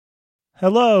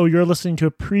Hello, you're listening to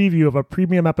a preview of a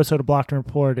premium episode of Blocked and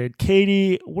Reported.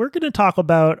 Katie, we're going to talk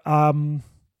about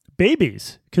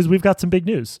babies because we've got some big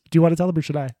news. Do you want to tell them or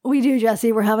should I? We do,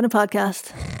 Jesse. We're having a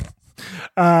podcast.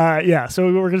 So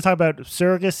we're going to talk about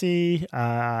surrogacy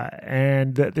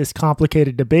and this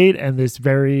complicated debate and this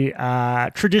very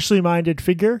traditionally minded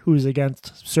figure who's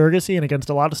against surrogacy and against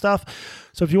a lot of stuff.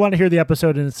 So if you want to hear the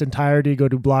episode in its entirety, go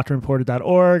to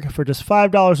blockedandreported.org. For just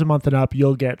 $5 a month and up,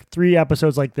 you'll get 3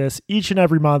 episodes like this each and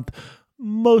every month.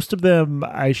 Most of them,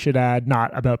 I should add,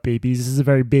 not about babies. This is a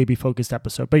very baby-focused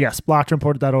episode. But yes,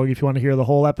 blockedandreported.org. If you want to hear the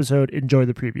whole episode, enjoy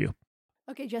the preview.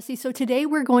 Okay, Jesse, so today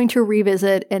we're going to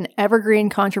revisit an evergreen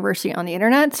controversy on the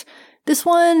internet. This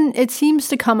one, it seems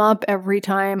to come up every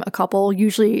time a couple,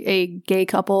 usually a gay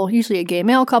couple, usually a gay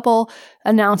male couple,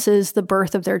 announces the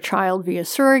birth of their child via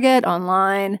surrogate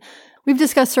online. We've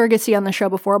discussed surrogacy on the show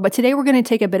before, but today we're going to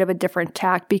take a bit of a different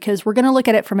tack because we're going to look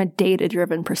at it from a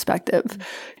data-driven perspective.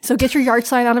 So get your yard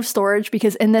sign out of storage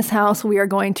because in this house, we are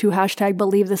going to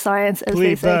 #believe the science, as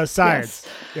believe they say. The science.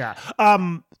 Yes.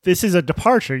 Yeah. This is a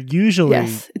departure. Usually,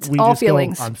 it's we all just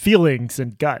feelings. go on feelings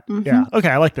and gut. Mm-hmm. Yeah. Okay,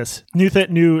 I like this. New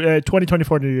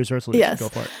 2024 New Year's resolution. Yes. Go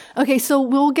for it. Okay, so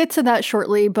we'll get to that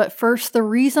shortly. But first, the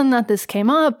reason that this came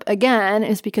up again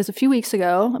is because a few weeks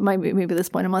ago, maybe this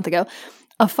point a month ago,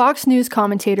 a Fox News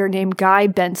commentator named Guy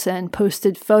Benson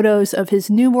posted photos of his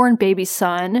newborn baby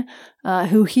son,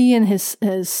 who he and his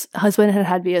husband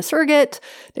had via surrogate.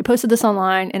 They posted this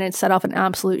online, and it set off an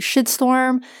absolute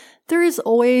shitstorm. There is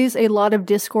always a lot of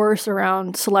discourse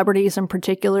around celebrities in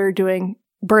particular doing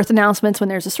birth announcements when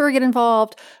there's a surrogate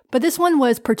involved, but this one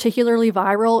was particularly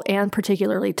viral and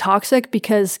particularly toxic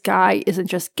because Guy isn't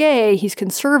just gay, he's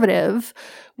conservative,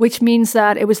 which means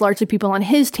that it was largely people on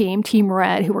his team, Team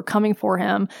Red, who were coming for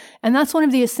him. And that's one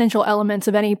of the essential elements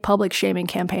of any public shaming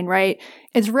campaign, right?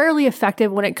 It's rarely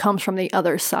effective when it comes from the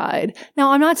other side.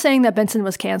 Now, I'm not saying that Benson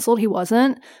was canceled, he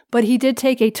wasn't, but he did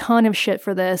take a ton of shit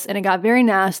for this, and it got very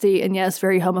nasty and yes,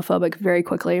 very homophobic very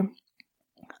quickly.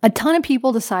 A ton of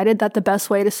people decided that the best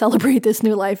way to celebrate this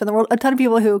new life in the world, a ton of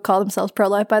people who call themselves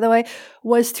pro-life, by the way,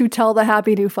 was to tell the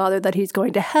happy new father that he's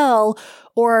going to hell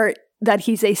or that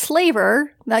he's a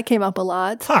slaver. That came up a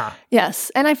lot. Huh.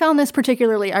 Yes. And I found this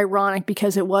particularly ironic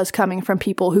because it was coming from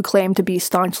people who claim to be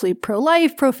staunchly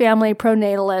pro-life, pro-family,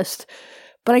 pro-natalist.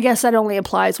 But I guess that only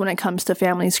applies when it comes to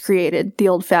families created the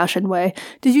old-fashioned way.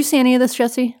 Did you see any of this,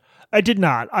 Jesse? I did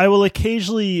not. I will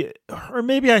occasionally, or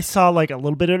maybe I saw like a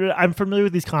little bit of it. I'm familiar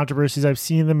with these controversies. I've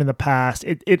seen them in the past.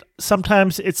 It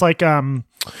sometimes it's like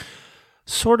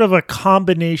sort of a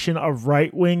combination of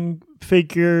right-wing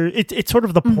figure. It's sort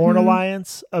of the porn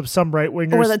alliance of some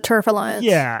right-wingers. Or the TERF alliance.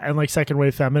 Yeah, and like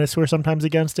second-wave feminists who are sometimes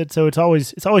against it. So it's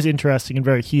always interesting and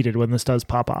very heated when this does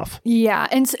pop off. Yeah,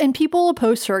 and people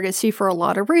oppose surrogacy for a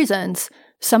lot of reasons.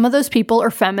 Some of those people are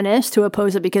feminists who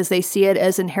oppose it because they see it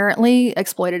as inherently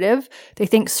exploitative. They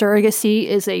think surrogacy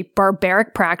is a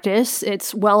barbaric practice.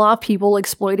 It's well-off people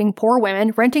exploiting poor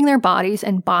women, renting their bodies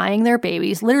and buying their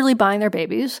babies, literally buying their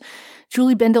babies.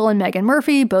 Julie Bindel and Megan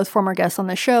Murphy, both former guests on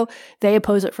the show, they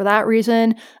oppose it for that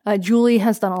reason. Julie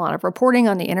has done a lot of reporting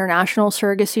on the international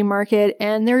surrogacy market,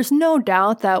 and there's no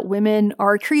doubt that women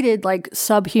are treated like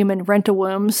subhuman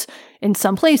rent-a-wombs in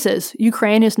some places.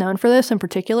 Ukraine is known for this in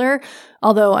particular,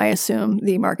 although I assume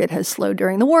the market has slowed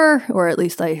during the war, or at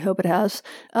least I hope it has.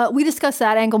 We discussed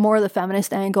that angle more, the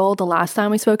feminist angle, the last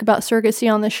time we spoke about surrogacy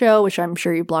on the show, which I'm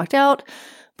sure you blocked out.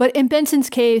 But in Benson's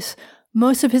case,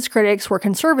 most of his critics were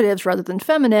conservatives rather than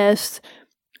feminists.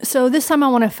 So this time I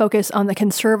want to focus on the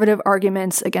conservative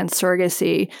arguments against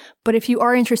surrogacy. But if you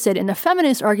are interested in the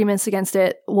feminist arguments against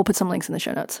it, we'll put some links in the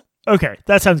show notes. Okay,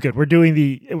 that sounds good.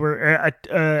 We're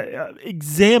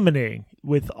examining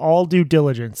with all due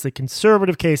diligence the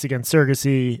conservative case against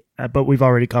surrogacy, but we've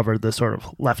already covered the sort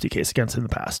of lefty case against it in the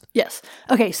past. Yes.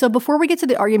 Okay, so before we get to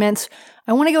the arguments,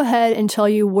 I want to go ahead and tell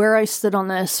you where I stood on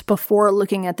this before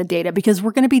looking at the data, because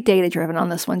we're going to be data-driven on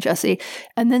this one, Jesse.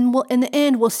 And then in the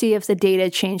end, we'll see if the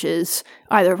data changes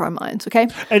either of our minds, okay?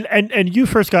 And you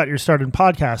first got your start in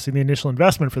podcasting, the initial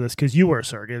investment for this, because you were a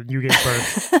surrogate and you gave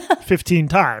birth 15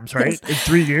 times, right? Yes. In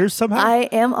 3 years somehow? I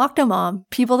am Octomom.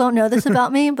 People don't know this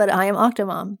about me, but I am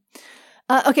Octomom.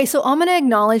 Okay, so I'm going to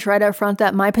acknowledge right up front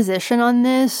that my position on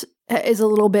this is a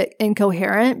little bit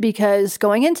incoherent because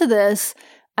going into this,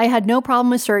 I had no problem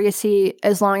with surrogacy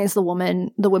as long as the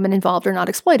women involved are not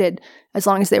exploited, as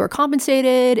long as they were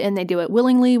compensated and they do it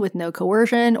willingly with no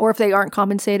coercion, or if they aren't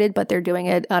compensated but they're doing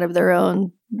it out of their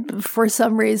own, for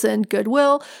some reason,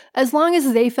 goodwill. As long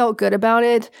as they felt good about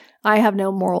it, I have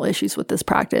no moral issues with this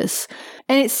practice.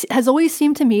 And it has always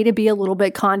seemed to me to be a little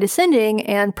bit condescending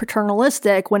and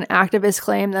paternalistic when activists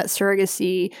claim that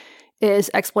surrogacy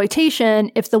is exploitation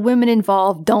if the women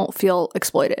involved don't feel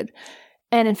exploited.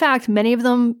 And in fact, many of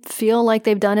them feel like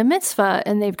they've done a mitzvah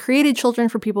and they've created children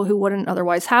for people who wouldn't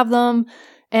otherwise have them.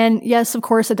 And yes, of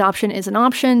course, adoption is an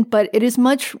option, but it is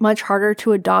much, much harder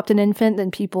to adopt an infant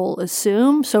than people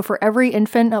assume. So for every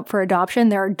infant up for adoption,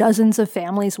 there are dozens of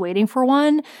families waiting for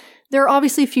one. There are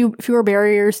obviously fewer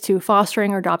barriers to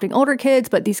fostering or adopting older kids,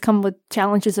 but these come with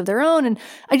challenges of their own. And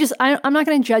I'm not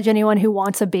going to judge anyone who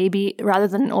wants a baby rather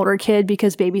than an older kid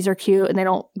because babies are cute and they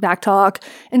don't backtalk.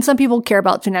 And some people care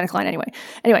about genetic line anyway.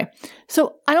 Anyway,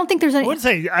 so I don't think there's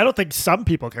any. I don't think some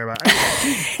people care about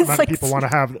it. A lot of people want to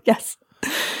have. Yes.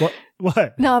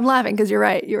 What? No, I'm laughing because you're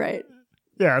right. You're right.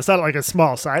 Yeah, it's not like a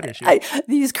small side issue.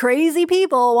 These crazy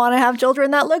people want to have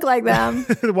children that look like them.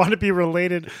 Want to be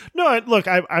related. No, look,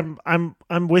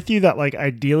 I'm with you that like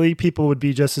ideally people would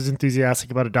be just as enthusiastic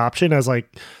about adoption as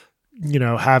like,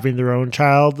 having their own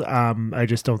child. I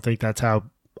just don't think that's how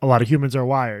a lot of humans are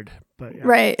wired. But yeah.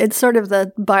 Right. It's sort of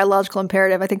the biological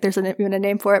imperative. I think there's even a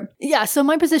name for it. Yeah. So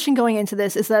my position going into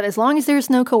this is that as long as there's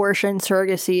no coercion,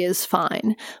 surrogacy is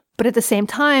fine. But at the same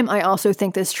time, I also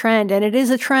think this trend, and it is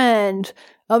a trend,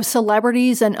 of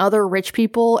celebrities and other rich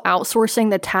people outsourcing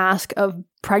the task of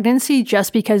pregnancy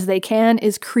just because they can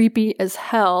is creepy as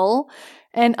hell.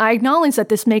 And I acknowledge that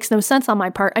this makes no sense on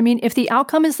my part. I mean, if the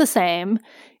outcome is the same,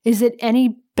 is it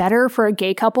any better for a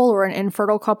gay couple or an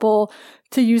infertile couple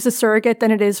to use a surrogate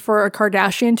than it is for a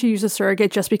Kardashian to use a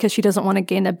surrogate just because she doesn't want to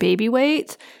gain a baby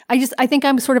weight? I think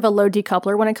I'm sort of a low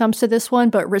decoupler when it comes to this one,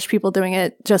 but rich people doing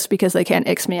it just because they can't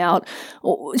icks me out.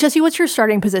 Jesse, what's your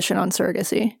starting position on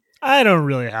surrogacy? I don't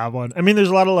really have one. I mean, there's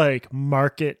a lot of like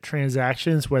market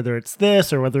transactions, whether it's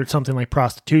this or whether it's something like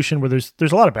prostitution, where there's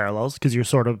a lot of parallels because you're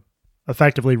sort of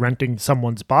effectively renting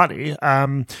someone's body,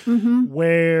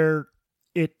 where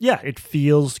it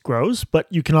feels gross, but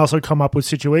you can also come up with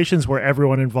situations where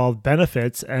everyone involved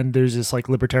benefits. And there's this like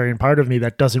libertarian part of me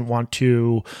that doesn't want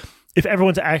to, if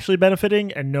everyone's actually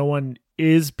benefiting and no one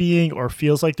is being or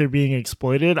feels like they're being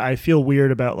exploited, I feel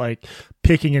weird about like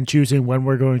picking and choosing when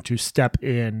we're going to step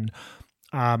in.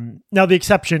 Now the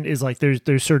exception is like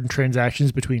there's certain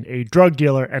transactions between a drug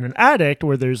dealer and an addict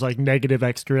where there's like negative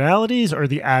externalities or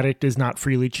the addict is not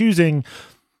freely choosing.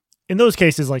 In those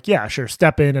cases, like, yeah, sure,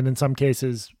 step in, and in some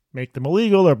cases make them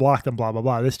illegal or block them, blah, blah,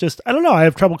 blah. This just, I don't know. I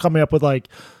have trouble coming up with like,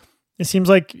 it seems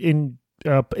like an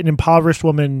impoverished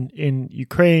woman in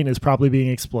Ukraine is probably being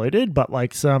exploited, but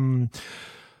like some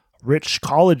rich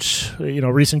college,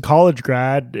 recent college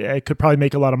grad, I could probably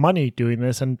make a lot of money doing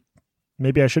this, and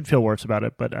maybe I should feel worse about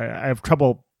it, but I have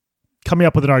trouble coming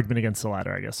up with an argument against the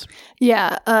latter, I guess.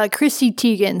 Yeah, Chrissy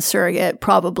Teigen surrogate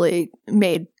probably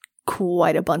made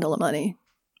quite a bundle of money.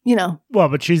 Well,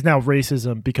 but she's now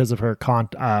racism because of her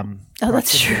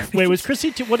that's true. Wait, what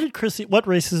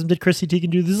racism did Chrissy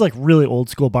Teigen do? This is like really old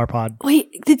school bar pod.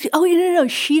 Wait, no.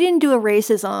 She didn't do a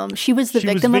racism. She was the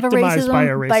victim of a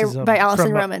racism by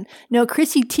Alison Roman. No,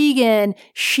 Chrissy Teigen,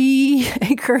 she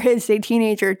encouraged a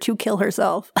teenager to kill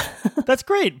herself. That's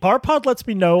great. Bar pod lets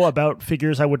me know about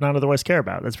figures I would not otherwise care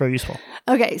about. That's very useful.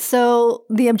 Okay, so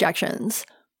the objections.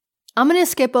 I'm going to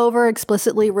skip over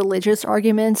explicitly religious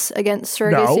arguments against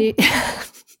surrogacy. No.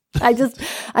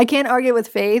 I can't argue with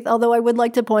faith, although I would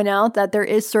like to point out that there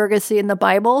is surrogacy in the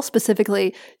Bible,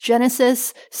 specifically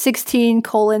Genesis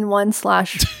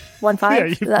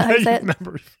 16:1/15. Yeah,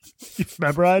 you've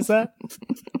memorized that?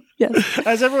 Yes.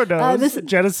 As everyone knows,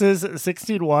 Genesis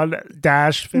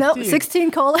 16:1-15. No,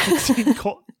 16 colon.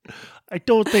 I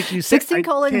don't think you said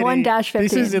 16:1-15.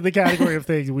 This is in the category of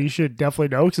things we should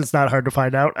definitely know because it's not hard to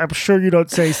find out. I'm sure you don't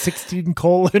say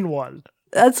 16:1.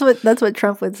 That's what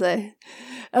Trump would say.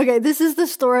 Okay, this is the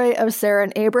story of Sarah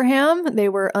and Abraham. They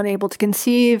were unable to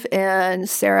conceive, and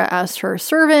Sarah asked her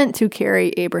servant to carry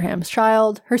Abraham's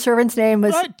child. Her servant's name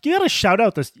was... You gotta shout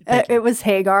out this... It was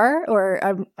Hagar, or...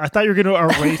 I thought you were going to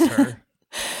erase her.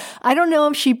 I don't know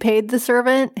if she paid the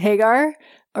servant, Hagar,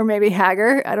 or maybe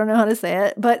Hagar. I don't know how to say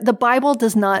it. But the Bible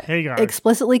does not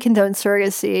explicitly condone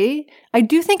surrogacy. I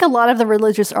do think a lot of the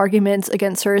religious arguments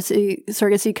against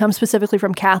surrogacy come specifically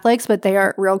from Catholics, but they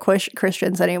aren't real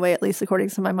Christians anyway, at least according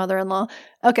to my mother-in-law.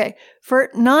 Okay, for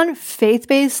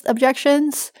non-faith-based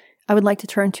objections, I would like to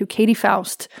turn to Katie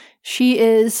Faust. She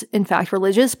is, in fact,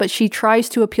 religious, but she tries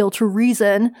to appeal to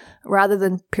reason rather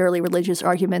than purely religious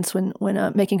arguments when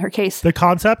making her case. The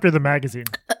concept or the magazine?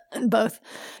 Both.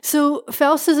 So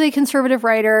Faust is a conservative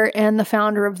writer and the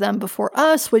founder of Them Before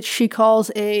Us, which she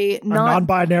calls a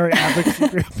non-binary advocacy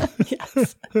group.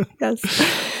 Yes.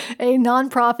 A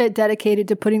nonprofit dedicated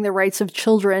to putting the rights of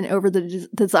children over the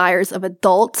desires of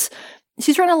adults.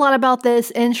 She's written a lot about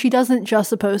this, and she doesn't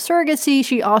just oppose surrogacy.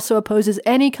 She also opposes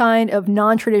any kind of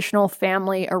non-traditional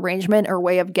family arrangement or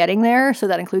way of getting there. So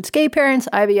that includes gay parents,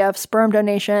 IVF, sperm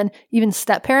donation, even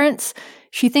step parents.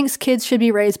 She thinks kids should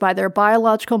be raised by their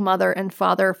biological mother and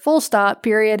father, full stop,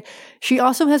 period. She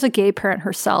also has a gay parent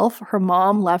herself. Her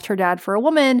mom left her dad for a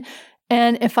woman.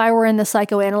 And if I were in the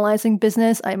psychoanalyzing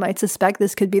business, I might suspect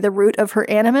this could be the root of her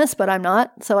animus, but I'm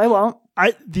not, so I won't.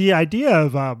 The idea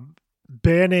of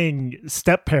banning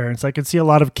step parents, I can see a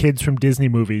lot of kids from Disney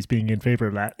movies being in favor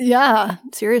of that. Yeah,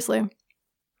 seriously.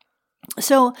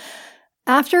 So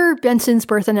after Benson's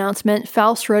birth announcement,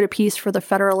 Faust wrote a piece for The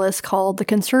Federalist called The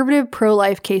Conservative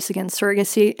Pro-Life Case Against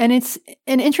Surrogacy. And it's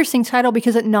an interesting title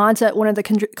because it nods at one of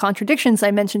the contradictions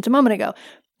I mentioned a moment ago.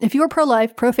 If you're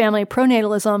pro-life, pro-family,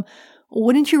 pro-natalism,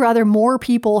 wouldn't you rather more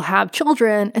people have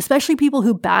children, especially people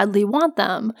who badly want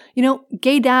them? You know,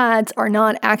 gay dads are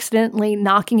not accidentally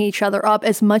knocking each other up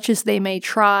as much as they may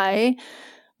try.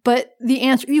 But the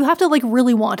answer, you have to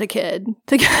really want a kid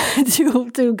to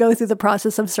go through the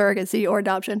process of surrogacy or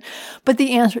adoption. But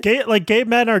the answer, gay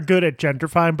men are good at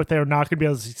genderfying, but they're not going to be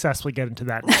able to successfully get into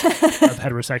that of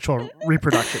heterosexual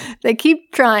reproduction. They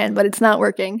keep trying, but it's not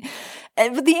working.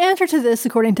 But the answer to this,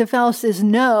 according to Faust, is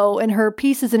no, and her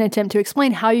piece is an attempt to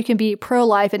explain how you can be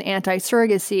pro-life and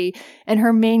anti-surrogacy, and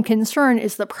her main concern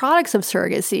is the products of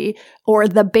surrogacy, or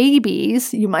the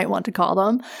babies, you might want to call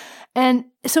them. And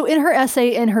so in her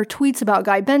essay and her tweets about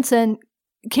Guy Benson,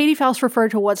 Katie Faust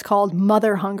referred to what's called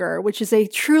mother hunger, which is a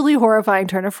truly horrifying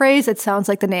turn of phrase. It sounds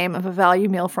like the name of a value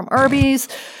meal from Arby's.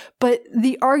 But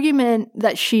the argument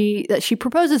that she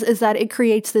proposes is that it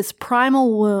creates this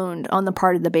primal wound on the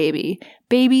part of the baby.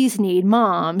 Babies need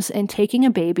moms, and taking a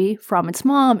baby from its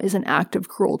mom is an act of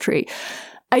cruelty.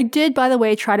 I did, by the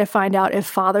way, try to find out if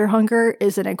father hunger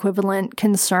is an equivalent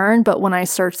concern, but when I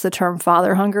searched the term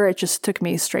father hunger, it just took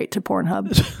me straight to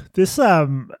Pornhub.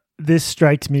 This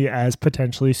strikes me as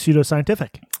potentially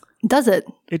pseudoscientific. Does it?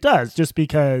 It does, just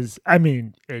because,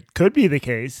 it could be the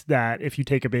case that if you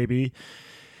take a baby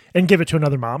and give it to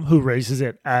another mom who raises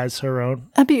it as her own.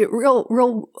 That'd be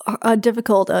real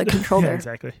difficult control there.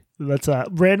 Exactly. Let's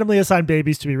randomly assign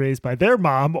babies to be raised by their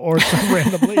mom or some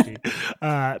random lady.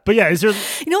 But yeah, is there...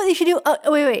 You know what they should do?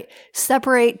 Wait.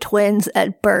 Separate twins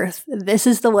at birth. This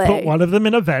is the way. Put one of them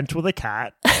in a vent with a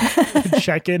cat and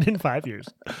check in 5 years.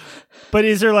 But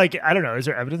is there is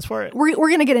there evidence for it? We're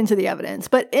going to get into the evidence.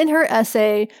 But in her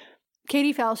essay,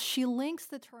 Katie Faust, she links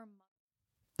the term...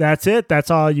 That's it.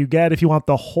 That's all you get. If you want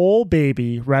the whole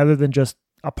baby rather than just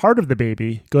a part of the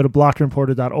baby, go to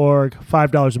blockedandreported.org.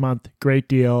 $5 a month. Great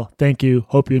deal. Thank you.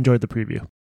 Hope you enjoyed the preview.